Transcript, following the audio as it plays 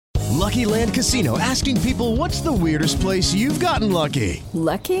Lucky Land Casino, asking people, what's the weirdest place you've gotten lucky?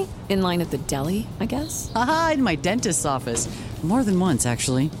 Lucky? In line at the deli, I guess? Aha, in my dentist's office. More than once,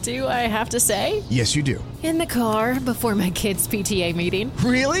 actually. Do I have to say? Yes, you do. In the car before my kids' PTA meeting.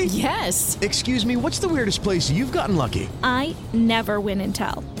 Really? Yes. Excuse me, what's the weirdest place you've gotten lucky? I never win and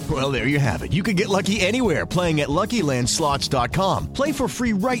tell. Well, there you have it. You can get lucky anywhere, playing at LuckyLandSlots.com. Play for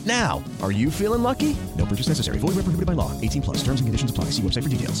free right now. Are you feeling lucky? No purchase necessary. Void where prohibited by law. 18 plus. Terms and conditions apply. See website for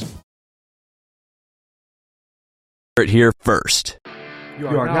details. Here first. You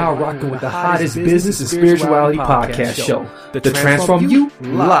are now rocking with the hottest business and spirituality podcast show, the Transform You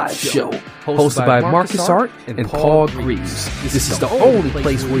Live Show, hosted by Marcus Hart and Paul Greaves. This is the only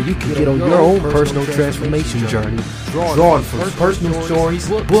place where you can get on your own personal transformation journey, drawn from personal stories,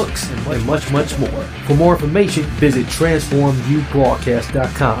 books, and much, much more. For more information, visit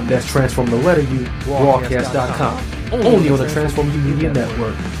TransformUBroadcast.com. That's Transform the letter U, Broadcast.com. Only on the Transform You Media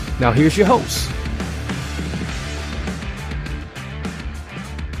Network. Now here's your host.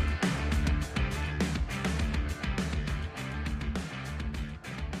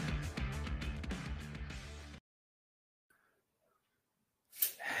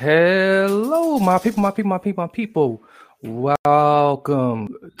 Hello, my people.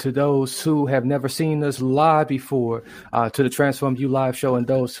 Welcome to those who have never seen us live before, to the Transform You Live Show, and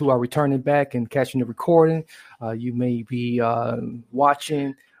those who are returning back and catching the recording. You may be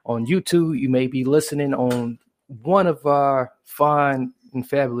watching on YouTube. You may be listening on one of our fine and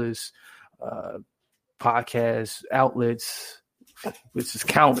fabulous podcast outlets, which is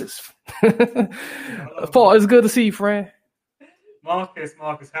countless. Paul, it's good to see you, friend. Marcus,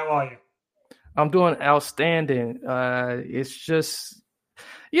 how are you? I'm doing outstanding. It's just,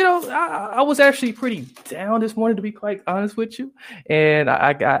 I was actually pretty down this morning, to be quite honest with you. And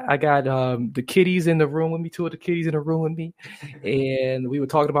I got the kitties in the room with me, two of the kitties in the room with me. And we were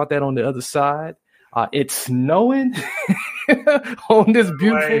talking about that on the other side. It's snowing on this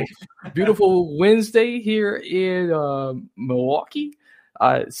beautiful Wednesday here in Milwaukee.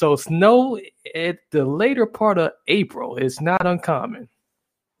 So snow at the later part of April is not uncommon.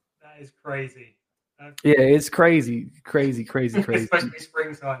 That is crazy. Yeah, it's crazy. Especially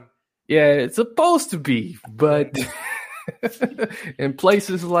springtime. Yeah, it's supposed to be, but in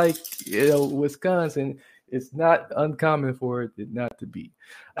places like Wisconsin, it's not uncommon for it not to be.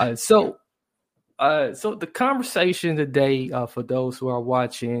 So the conversation today, for those who are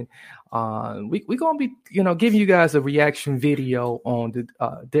watching, we're gonna be, giving you guys a reaction video on the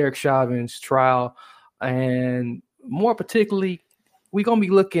Derek Chauvin's trial, and more particularly, we're gonna be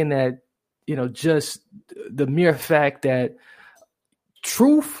looking at, just the mere fact that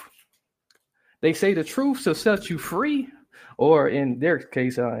truth. They say the truth will set you free, or in their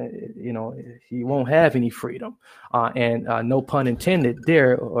case, he won't have any freedom, and no pun intended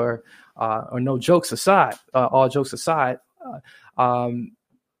there, or no jokes aside. All jokes aside.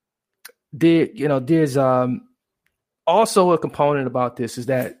 There's also a component about this is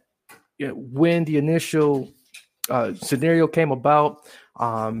that when the initial scenario came about,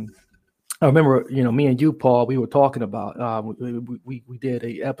 I remember, me and you, Paul, we were talking about, we did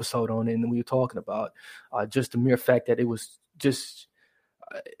a episode on it, and we were talking about just the mere fact that it was just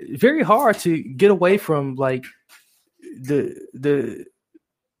very hard to get away from, like, the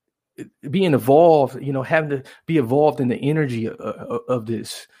being involved, having to be involved in the energy of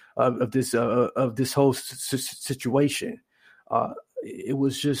this whole situation. It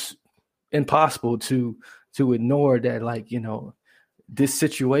was just impossible to ignore that, like, this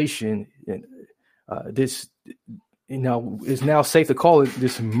situation, this, is now safe to call it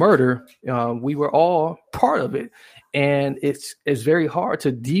this murder. We were all part of it, and it's very hard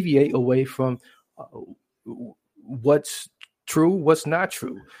to deviate away from what's true, what's not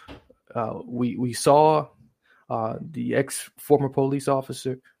true. We saw the former police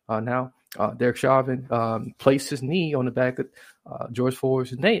officer, now Derek Chauvin, place his knee on the back of George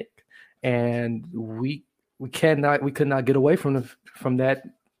Floyd's neck, and we could not get away from that.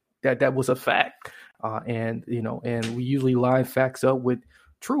 That was a fact, and we usually line facts up with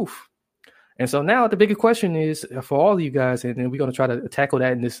truth. And so now the bigger question is for all of you guys, and we're going to try to tackle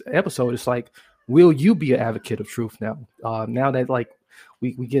that in this episode. It's like, will you be an advocate of truth now? Now that, like,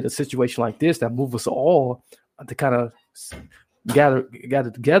 we get a situation like this that moves us all to kind of gather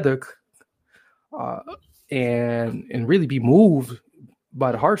together and really be moved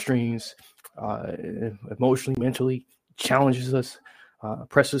by the heartstrings, emotionally, mentally, challenges us,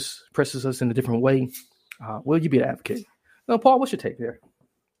 presses us in a different way. Will you be an advocate? No, Paul, what's your take there?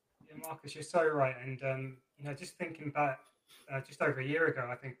 Yeah, Marcus, you're so right. And just thinking back, just over a year ago,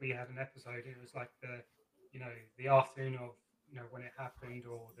 I think we had an episode. It was like the afternoon of when it happened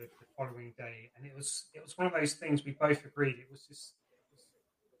or the following day, and it was one of those things we both agreed it was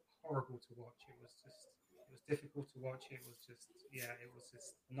horrible to watch. It was difficult to watch. It was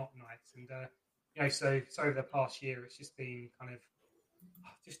just not nice. And so over the past year, it's just been kind of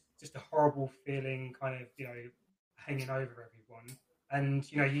just a horrible feeling, kind of hanging over everyone.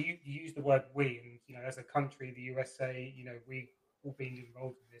 And you use the word we, and as a country, the USA, we all been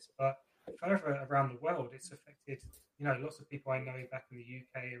involved in this, but further around the world, it's affected lots of people I know back in the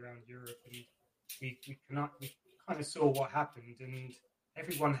UK, around Europe, and we kind of saw what happened, and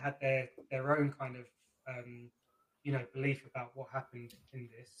everyone had their own kind of belief about what happened in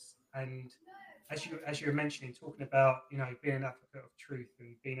this. And as you were mentioning, talking about being an advocate of truth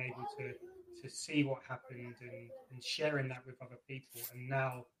and being able to see what happened and sharing that with other people, and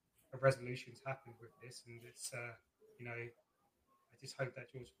now a resolution's happened with this, and it's I just hope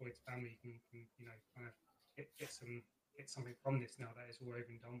that George Floyd's family can kind of get something from this now that it's all over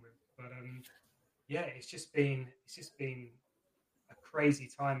and done with. But it's just been a crazy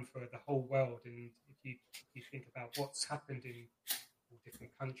time for the whole world. And if you think about what's happened in all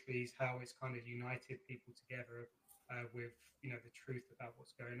different countries, how it's kind of united people together with the truth about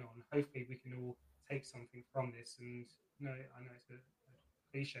what's going on. Hopefully we can all take something from this, and I know it's a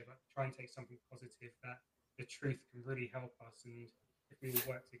cliche, but try and take something positive, that the truth can really help us, and if we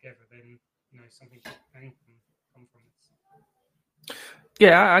all work together, then something can come from this.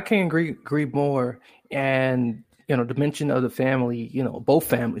 Yeah, I can't agree more. And the mention of the family, both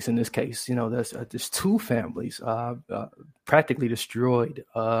families in this case, there's two families practically destroyed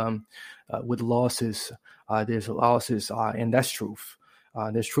with losses. There's losses, and that's truth.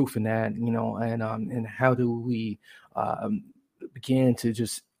 There's truth in that, and how do we begin to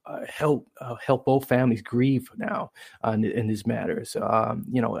just help both families grieve now in these matters.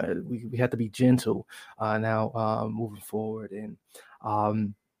 We have to be gentle now moving forward, and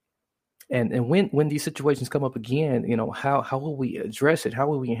when these situations come up again, how will we address it? How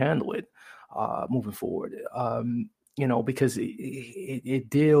will we handle it moving forward? Because it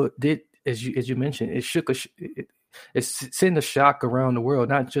did as you mentioned, it shook it sent a shock around the world,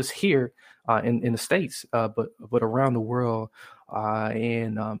 not just here in the States, but around the world.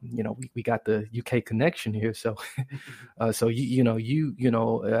 We got the UK connection here, so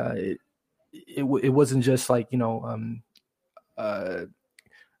it wasn't just like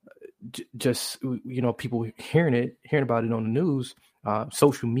just people hearing about it on the news.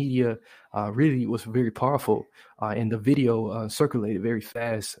 Social media really was very powerful, and the video circulated very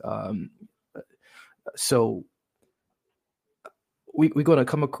fast. So we're going to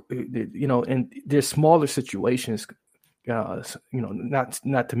come, and there's smaller situations. Not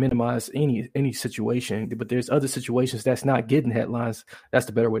to minimize any situation, but there's other situations that's not getting headlines. That's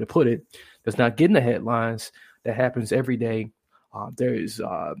the better way to put it. That's not getting the headlines. That happens every day. There's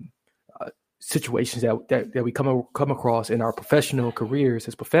situations that we come across in our professional careers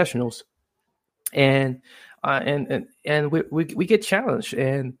as professionals, and we get challenged,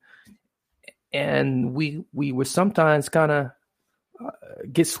 and we were sometimes kind of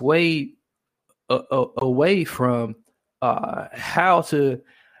get swayed away from how to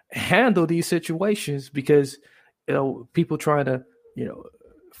handle these situations, because people trying to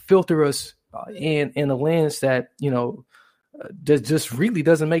filter us in a lens that that just really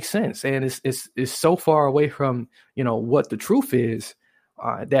doesn't make sense, and it's so far away from what the truth is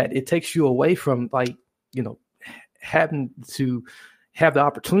that it takes you away from having to have the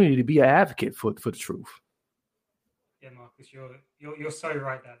opportunity to be an advocate for the truth. Yeah, Marcus, you're so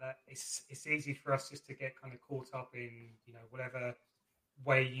right that it's easy for us just to get kind of caught up in whatever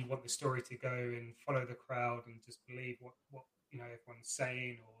way you want the story to go, and follow the crowd and just believe what everyone's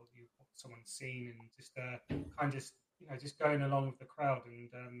saying, or what someone's seen, and just kind of just going along with the crowd. And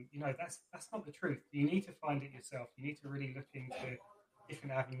that's not the truth. You need to find it yourself. You need to really look into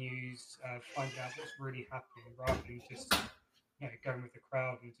different avenues, find out what's really happening, rather than just going with the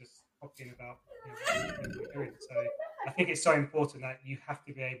crowd and just talking about what you're doing. So I think it's so important that you have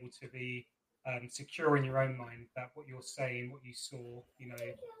to be able to be secure in your own mind that what you're saying, what you saw,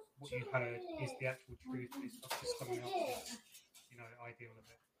 what you heard is the actual truth. It's not just someone else's ideal of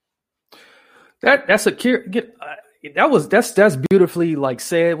it. That's beautifully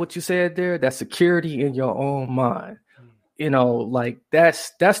said what you said there. That's security in your own mind.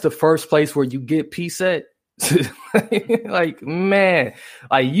 That's the first place where you get peace at. Man,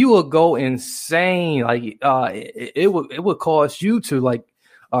 you will go insane. It would cause you to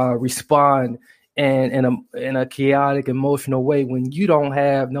respond in a chaotic, emotional way when you don't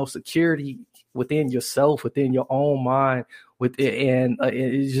have no security within yourself, within your own mind, with it, and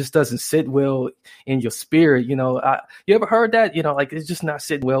it just doesn't sit well in your spirit. You ever heard that? Like it's just not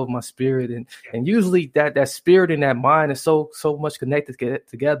sitting well with my spirit, and usually that spirit and that mind is so much connected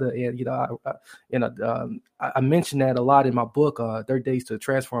together. And I mentioned that a lot in my book, 30 Days to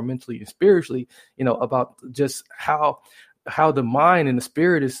Transform Mentally and Spiritually. About just how the mind and the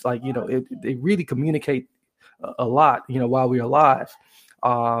spirit is like, they really communicate a lot, while we're alive.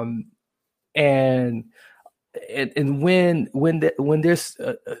 And when there's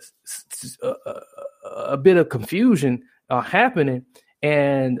a bit of confusion happening,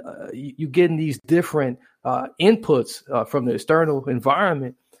 and you getting these different inputs from the external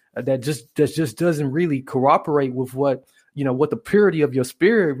environment that just doesn't really cooperate with what the purity of your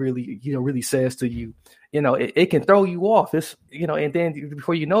spirit really says to you. It can throw you off. And then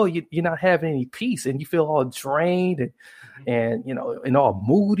before you know it, you're not having any peace, and you feel all drained and all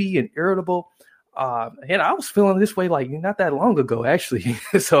moody and irritable. And I was feeling this way like not that long ago, actually.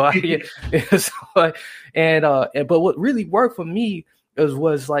 But what really worked for me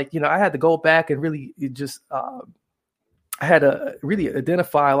was like, I had to go back and really just I had to really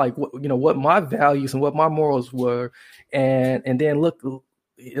identify like what my values and what my morals were, and then look to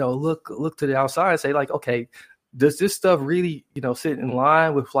the outside and say like, okay, does this stuff really sit in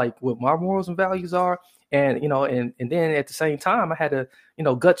line with like what my morals and values are? And and then at the same time I had to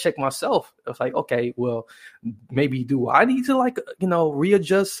gut check myself. I was like, okay, well, maybe do I need to like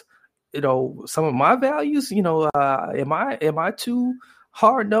readjust some of my values? Am I too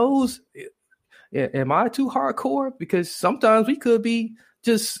hard nosed? Am I too hardcore? Because sometimes we could be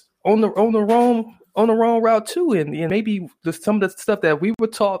just on the wrong route too, and maybe some of the stuff that we were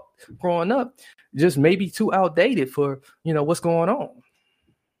taught growing up just maybe too outdated for what's going on.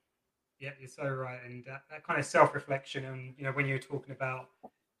 Yeah, you're so right, and that kind of self-reflection, and when you're talking about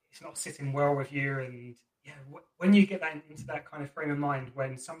it's not sitting well with you, and when you get that into that kind of frame of mind,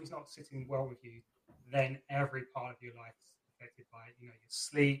 when something's not sitting well with you, then every part of your life is affected by it. Your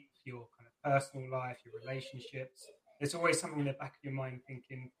sleep, your kind of personal life, your relationships. There's always something in the back of your mind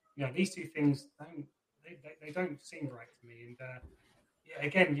thinking, these two things don't seem right to me. And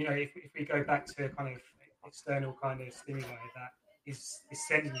again, if we go back to kind of external kind of stimuli that is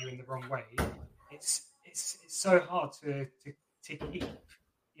sending you in the wrong way, it's so hard to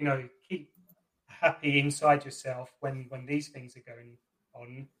keep happy inside yourself when these things are going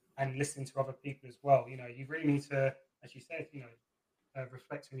on, and listening to other people as well. You really need to, as you said,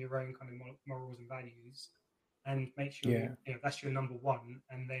 reflect on your own kind of morals and values, and make sure that's your number one,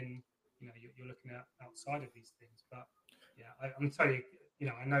 and then you're looking at outside of these things. But I'm telling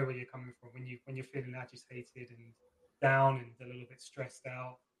you, I know where you're coming from when you're feeling agitated and down and a little bit stressed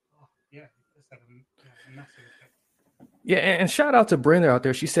out. It does have a massive effect. Yeah, and shout out to Brenda out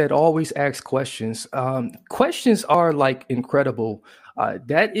there. She said, always ask questions. Questions are like incredible.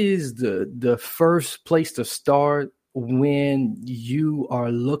 That is the first place to start when you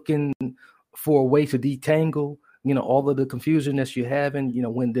are looking for a way to detangle, all of the confusion that you're having,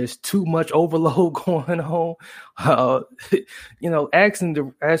 when there's too much overload going on,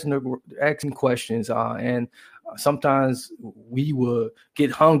 asking questions. And sometimes we will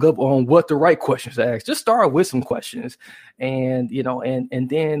get hung up on what the right questions to ask. Just start with some questions, and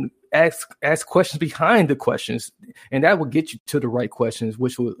then ask questions behind the questions, and that will get you to the right questions,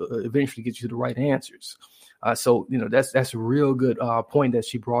 which will eventually get you to the right answers. So that's a real good point that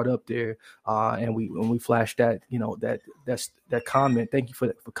she brought up there, and we flashed that that comment. Thank you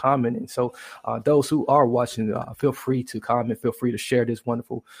for commenting. So those who are watching, feel free to comment. Feel free to share this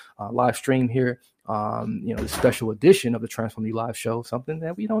wonderful live stream here. The special edition of the Transform You Live show, something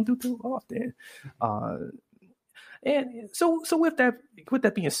that we don't do too often. And so with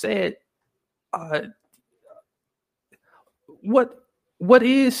that being said, what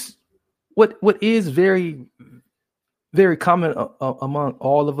is very, very common among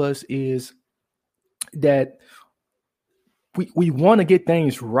all of us is that we want to get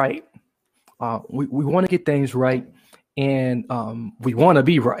things right. We want to get things right, and we want to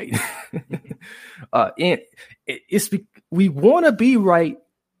be right. And we want to be right.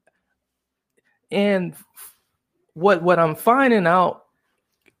 And what I'm finding out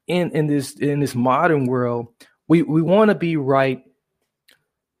in this modern world, we want to be right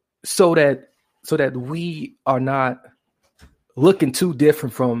so that we are not looking too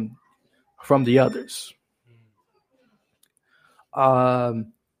different from the others.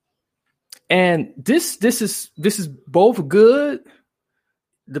 And this is both good,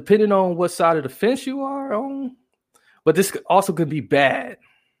 depending on what side of the fence you are on, but this also could be bad,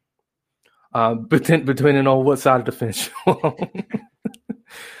 depending on what side of the fence you're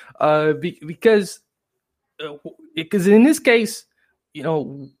on. Because because in this case, we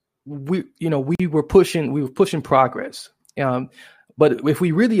were pushing progress. But if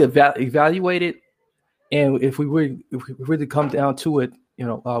we really evaluate it, and if we really come down to it,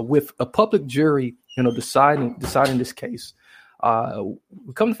 with a public jury, deciding this case,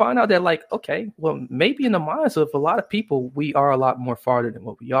 we come to find out that, like, okay, well, maybe in the minds of a lot of people, we are a lot more farther than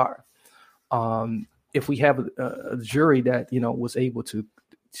what we are. If we have a jury that was able to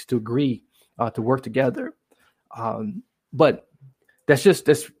agree to work together, but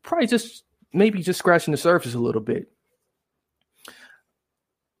that's probably just maybe just scratching the surface a little bit.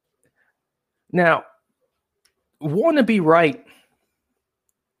 Now, want to be right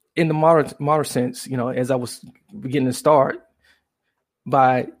in the modern sense, as I was beginning to start,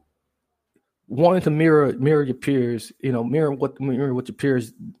 by wanting to mirror your peers, mirror what your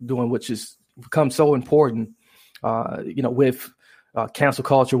peers doing, which has become so important, with cancel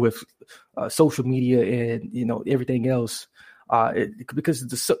culture, with social media, and everything else, because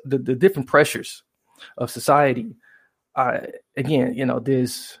the different pressures of society. Again,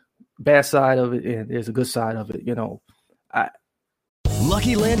 there's bad side of it and there's a good side of it.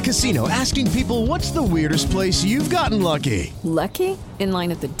 Lucky Land Casino, asking people, what's the weirdest place you've gotten lucky? Lucky? In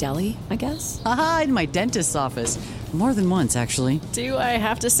line at the deli, I guess? Aha, in my dentist's office. More than once, actually. Do I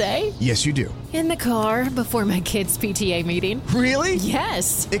have to say? Yes, you do. In the car before my kids' PTA meeting. Really?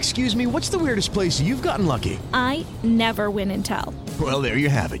 Yes. Excuse me, what's the weirdest place you've gotten lucky? I never win and tell. Well, there you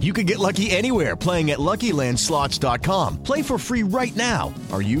have it. You can get lucky anywhere, playing at LuckyLandSlots.com. Play for free right now.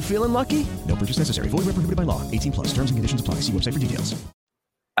 Are you feeling lucky? No purchase necessary. Void where prohibited by law. 18 plus. Terms and conditions apply. See website for details.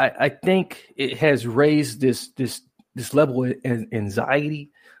 I think it has raised this level of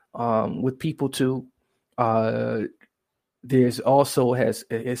anxiety with people too. There's also has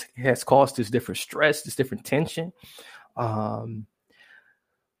caused this different stress, this different tension.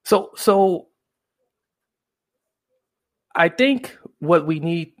 So I think what we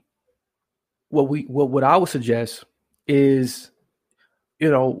need, what I would suggest is,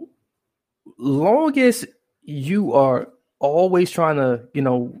 long as you are always trying to,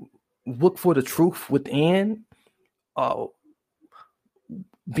 look for the truth within,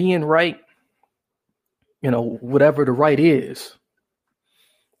 being right, whatever the right is.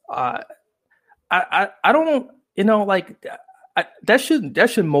 I don't, that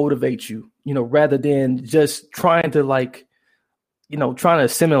should motivate you, rather than just trying to trying to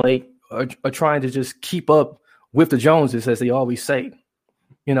assimilate or trying to just keep up with the Joneses, as they always say,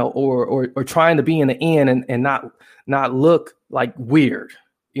 or trying to be in the end and not look like weird.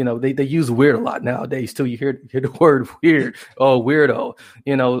 They use weird a lot nowadays too. You hear the word weird, weirdo,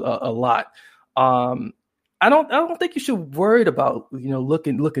 a lot. I don't think you should worry about,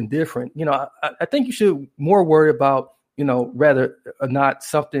 looking different. I think you should more worry about, rather or not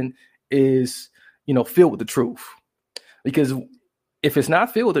something is, filled with the truth. Because if it's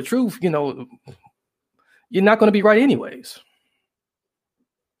not filled with the truth, you're not going to be right anyways.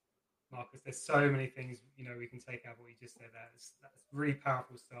 Marcus, there's so many things, we can take out what you just said. That's really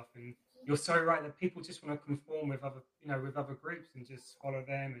powerful stuff. And you're so right that people just want to conform with other, with other groups and just follow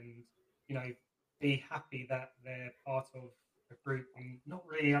them and, be happy that they're part of a group and not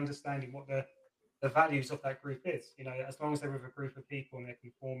really understanding what the values of that group is. As long as they're with a group of people and they're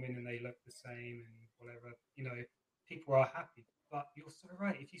conforming and they look the same and whatever, people are happy. But you're so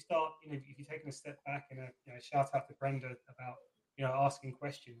right. If you start, if you're taking a step back and shout out to Brenda about, asking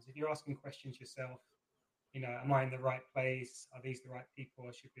questions. If you're asking questions yourself, am I in the right place? Are these the right people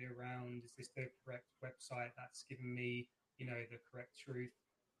I should be around? Is this the correct website that's giving me, the correct truth?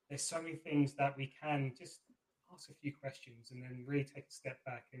 There's so many things that we can just ask a few questions and then really take a step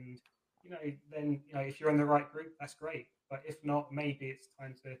back. And, then, if you're in the right group, that's great. But if not, maybe it's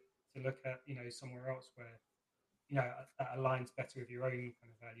time to look at, somewhere else where, that aligns better with your own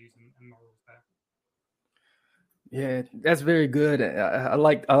kind of values and morals there. Yeah, that's very good. I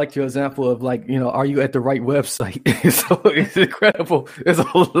like your example of are you at the right website? So it's incredible. There's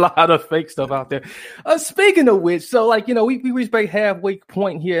a lot of fake stuff out there. Speaking of which, so we reached back halfway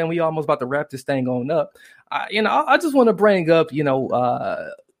point here, and we almost about to wrap this thing on up. I just want to bring up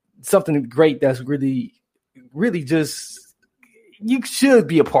something great that's really, really just you should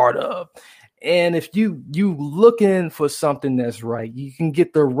be a part of. And if you looking for something that's right, you can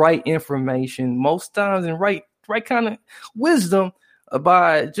get the right information most times and right kind of wisdom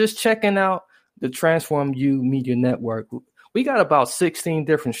by just checking out the Transform You Media Network. We got about 16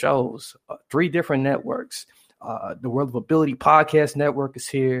 different shows, 3 different networks. The World of Ability Podcast Network is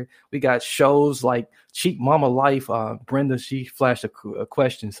here. We got shows like Cheap Mama Life. Brenda, she flashed a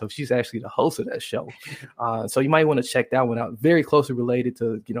question, so she's actually the host of that show. So you might want to check that one out. Very closely related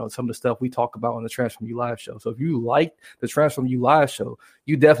to some of the stuff we talk about on the Transform You Live show. So if you like the Transform You Live show,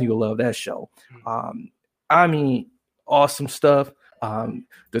 you definitely will love that show. Awesome stuff.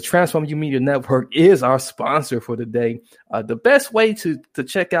 The Transform You Media Network is our sponsor for the day. The best way to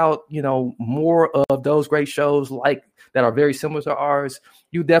check out, more of those great shows like that are very similar to ours,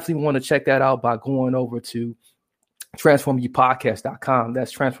 you definitely want to check that out by going over to transformupodcast.com.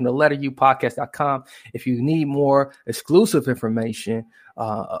 That's transformupodcast.com. If you need more exclusive information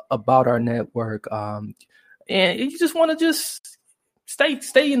about our network, and you just want to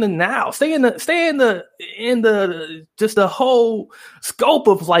stay in the now, stay in the just the whole scope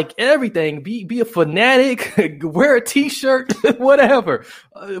of like everything. Be a fanatic, wear a t-shirt, whatever.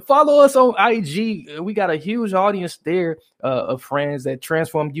 Follow us on IG. We got a huge audience there of friends that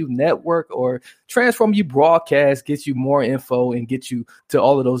Transform You Network or Transform You Broadcast gets you more info and get you to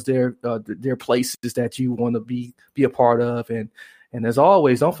all of those their places that you want to be a part of. And as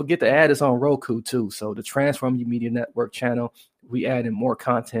always, don't forget to add us on Roku too. So the Transform You Media Network channel, we add in more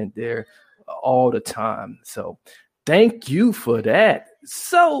content there all the time. So thank you for that.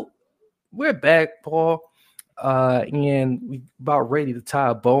 So we're back, Paul, and we about ready to tie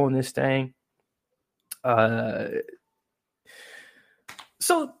a bow on this thing.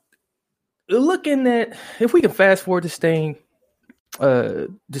 So looking at, if we can fast forward this thing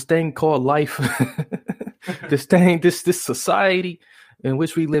called life, this society in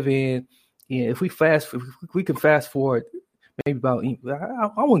which we live in. Yeah, if we can fast forward, maybe about,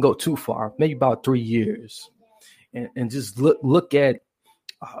 I wouldn't go too far, maybe about 3 years, and just look at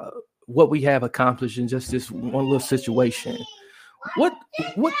what we have accomplished in just this one little situation. What?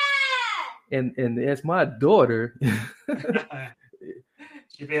 And as my daughter,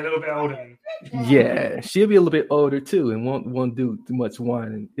 she'll be a little bit older. Yeah, she'll be a little bit older too, and won't do too much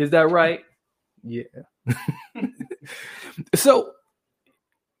whining. Is that right? Yeah. So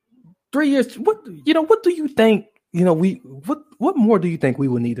 3 years. What do you think? What more do you think we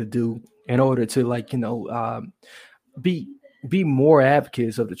would need to do in order to be more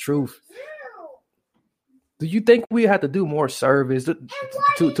advocates of the truth? Do you think we have to do more service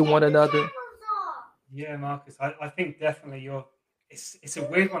to one another? Yeah, Marcus, I think definitely it's a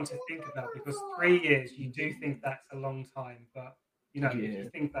weird one to think about, because 3 years, you do think that's a long time, but if you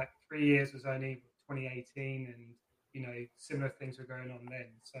think back, 3 years was only 2018, and similar things were going on then.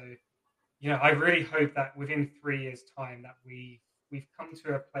 So I really hope that within 3 years' time that we've come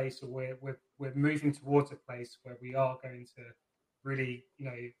to a place where we're moving towards a place where we are going to really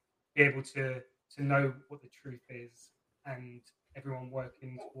be able to know what the truth is, and everyone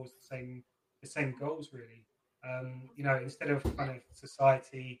working towards the same goals, really. Instead of kind of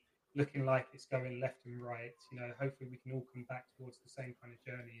society looking like it's going left and right, hopefully we can all come back towards the same kind of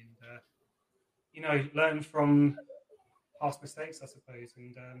journey and learn from past mistakes, I suppose.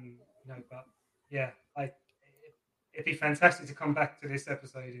 And but yeah, it'd be fantastic to come back to this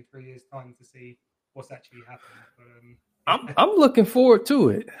episode in 3 years' time to see what's actually happened. But I'm looking forward to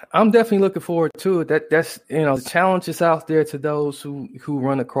it. I'm definitely looking forward to it. That's the challenges out there to those who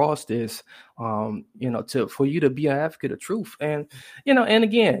run across this. For you to be an advocate of truth, and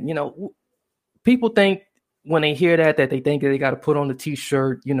again, people think when they hear that they think that they got to put on the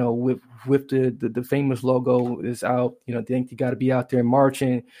t-shirt, with the famous logo is out. They think you got to be out there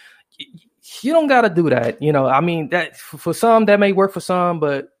marching. You don't got to do that. That for some that may work for some,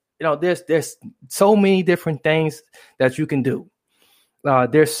 but there's so many different things that you can do.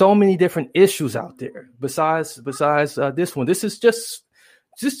 There's so many different issues out there besides this one. This is just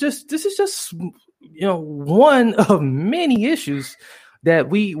one of many issues that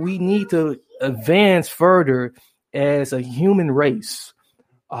we need to advance further as a human race.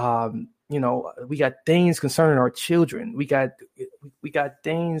 We got things concerning our children. We got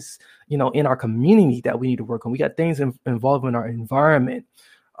things, in our community that we need to work on. We got things involving our environment.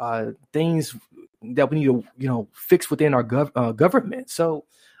 Things that we need to, fix within our government. So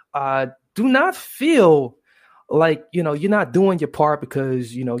do not feel like, you're not doing your part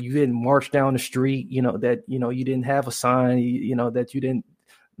because, you didn't march down the street, that, you didn't have a sign, that you didn't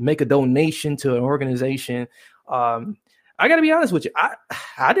make a donation to an organization. I got to be honest with you. I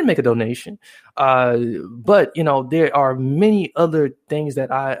didn't make a donation, but, there are many other things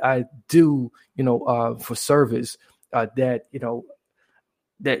that I do, for service that,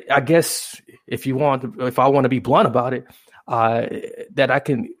 that I guess if I want to be blunt about it, that I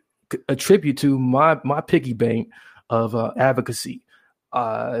can attribute to my piggy bank of advocacy.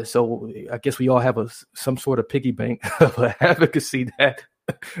 So I guess we all have some sort of piggy bank of advocacy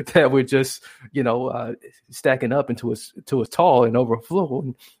that we're just, stacking up into a tall and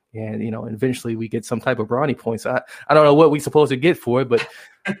overflowing. And, eventually we get some type of brownie points. I don't know what we're supposed to get for it, but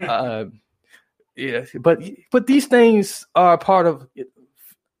yeah, but these things are part of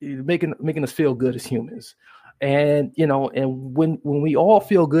making us feel good as humans. And, and when we all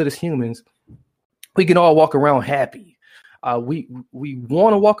feel good as humans, we can all walk around happy. We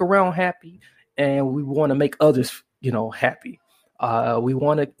want to walk around happy, and we want to make others, happy. We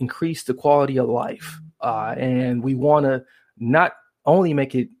want to increase the quality of life, and we want to not only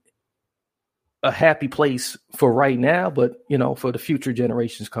make it a happy place for right now, but for the future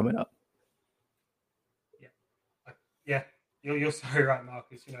generations coming up. Yeah, you're so right,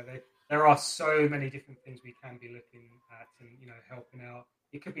 Marcus. There are so many different things we can be looking at, and helping out.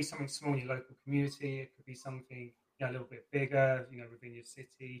 It could be something small in your local community. It could be something a little bit bigger, within your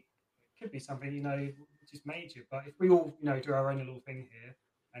city. It could be something which is major. But if we all do our own little thing here,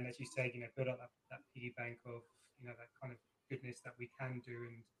 and as you say, build up that piggy bank of that kind of goodness that we can do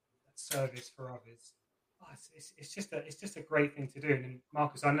and that service for others. It's just a great thing to do. And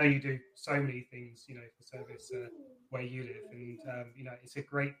Marcus, I know you do so many things for service where you live, and it's a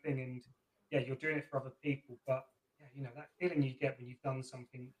great thing. And yeah, you're doing it for other people, but yeah, that feeling you get when you've done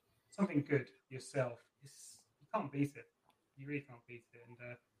something good yourself, you can't beat it. You really can't beat it. And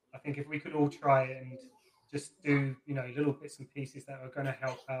I think if we could all try it and just do little bits and pieces that are going to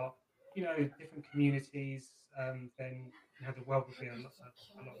help out different communities, then the world would be a lot nicer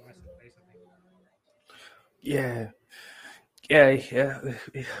place, I think. Yeah.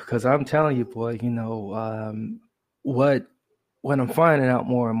 Because I'm telling you, boy, what I'm finding out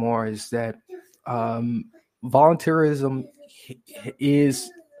more and more is that volunteerism is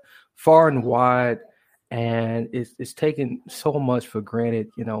far and wide, and it's taken so much for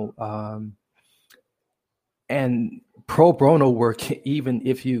granted, and pro bono work, even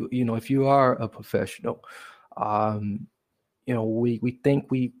if you are a professional, we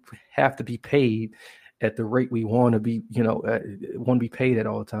think we have to be paid at the rate we want to be, want to be paid at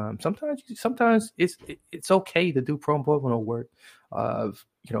all times. Sometimes it's okay to do pro bono work,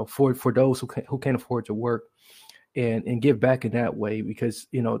 for those who can't afford to work, and give back in that way, because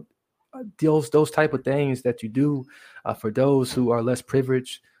those type of things that you do for those who are less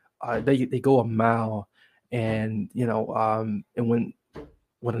privileged, they go a mile, and and when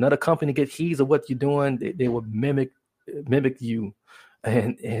another company gets heeds of what you're doing, they will mimic you.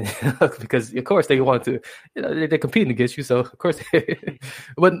 And because of course they want to, they're competing against you, so of course.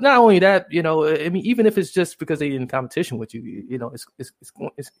 But not only that, I mean, even if it's just because they're in competition with you, it's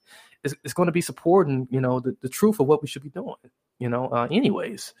going to be supporting, the truth of what we should be doing,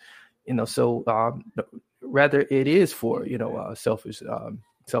 anyways, so rather it is for selfish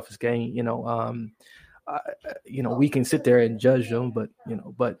gain, we can sit there and judge them, but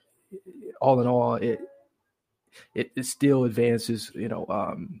all in all, it still advances, the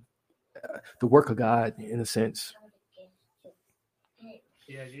work of God in a sense.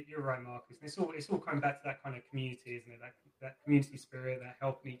 Yeah, you're right, Marcus. And it's all coming back to that kind of community, isn't it? That community spirit, that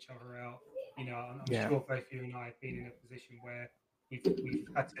helping each other out. I'm sure both you and I have been in a position where we've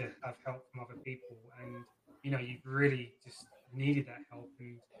had to have help from other people, and you've really just needed that help,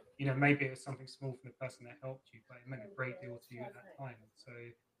 and maybe it was something small from the person that helped you, but it meant a great deal to you at that time. So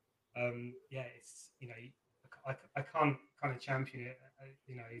it's I can't kind of champion it,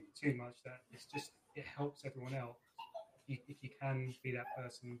 too much. That it's just, it helps everyone else. If you can be that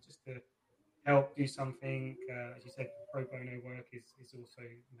person, just to help do something, as you said, pro bono work is also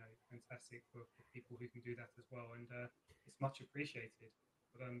fantastic for people who can do that as well, and it's much appreciated.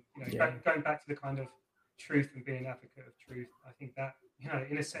 But going back to the kind of truth and being an advocate of truth, I think that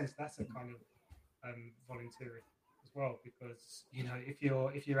in a sense that's a kind of volunteering as well, because if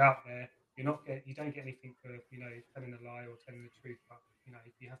you're out there, you don't get anything for telling a lie or telling the truth, but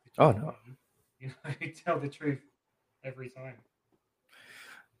if you have to tell the truth every time.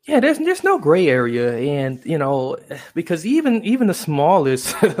 Yeah, there's no gray area, and because even the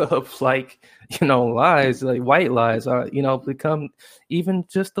smallest of lies, like white lies, are become even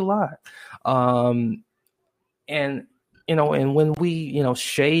just a lie, and when we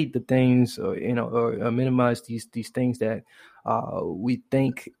shade the things, or minimize these things that we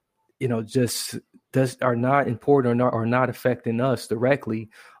think just are not important, or not affecting us directly,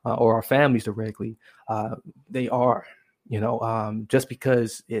 or our families directly, they are. Just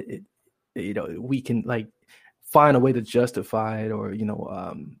because it we can like find a way to justify it, or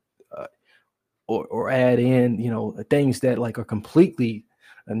or add in things that like are completely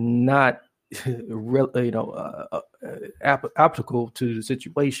not applicable to the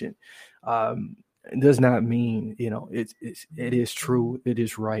situation. It does not mean, it is true. It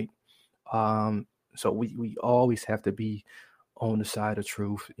is right. So we always have to be on the side of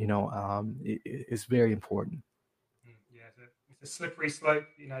truth. It's very important. Yeah, it's a slippery slope.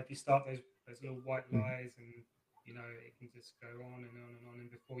 If you start those little white lies, and it can just go on and on and on,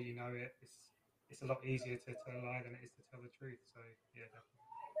 and before you know it, it's a lot easier to tell a lie than it is to tell the truth. So yeah, definitely.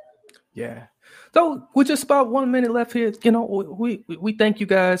 Yeah. So we're just about 1 minute left here. We thank you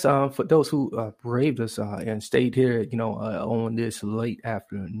guys for those who braved us and stayed here, on this late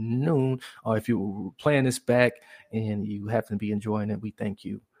afternoon. If you were playing this back and you happen to be enjoying it, we thank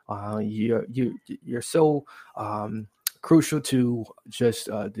you. You're so crucial to just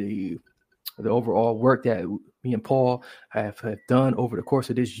the overall work that me and Paul have done over the course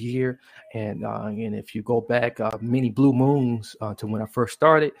of this year. And if you go back many blue moons to when I first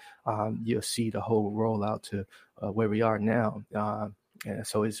started, you'll see the whole rollout to where we are now. And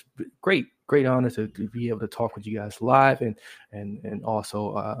so it's great honor to be able to talk with you guys live, and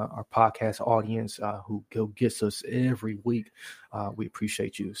also our podcast audience who gets us every week. We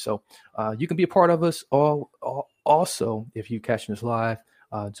appreciate you. So you can be a part of us also if you're catching us live.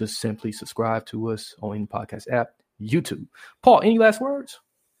 Just simply subscribe to us on any podcast app, YouTube. Paul, any last words?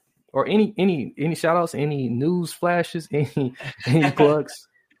 Or any shout outs, any news flashes, any plugs?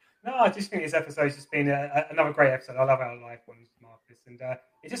 No, I just think this episode's just been another great episode. I love our live ones, Marcus. And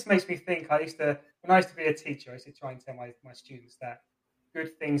it just makes me think, when I used to be a teacher, I used to try and tell my students that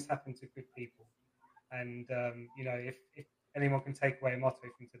good things happen to good people. And, if anyone can take away a motto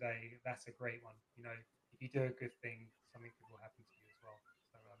from today, that's a great one. If you do a good thing, something good will happen to you as well.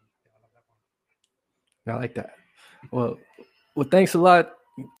 So, I love that one. I like that. Well, thanks a lot,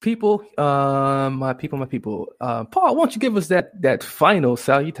 people. My people. Paul, why don't you give us that final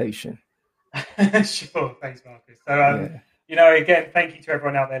salutation? Sure. Thanks, Marcus. So, again, thank you to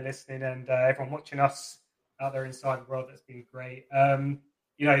everyone out there listening, and everyone watching us out there inside the world. That's been great.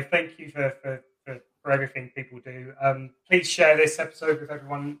 Thank you for everything people do. Please share this episode with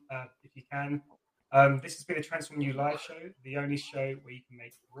everyone if you can. This has been a Transform You Live show, the only show where you can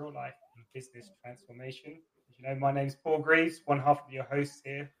make real life and business transformation. As you know, my name is Paul Greaves, one half of your hosts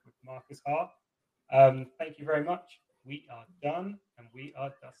here with Marcus Hart. Thank you very much. We are done and we are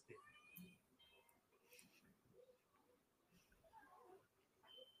dusted.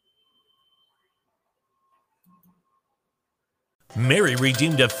 Mary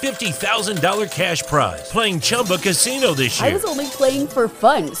redeemed a $50,000 cash prize playing Chumba Casino this year. I was only playing for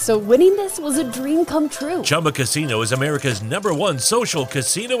fun, so winning this was a dream come true. Chumba Casino is America's #1 social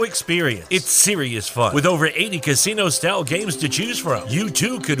casino experience. It's serious fun. With over 80 casino-style games to choose from, you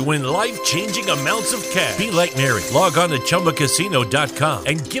too could win life-changing amounts of cash. Be like Mary. Log on to ChumbaCasino.com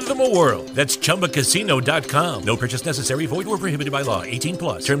and give them a whirl. That's ChumbaCasino.com. No purchase necessary. Void where prohibited by law.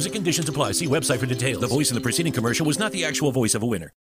 18+. Terms and conditions apply. See website for details. The voice in the preceding commercial was not the actual voice of a winner.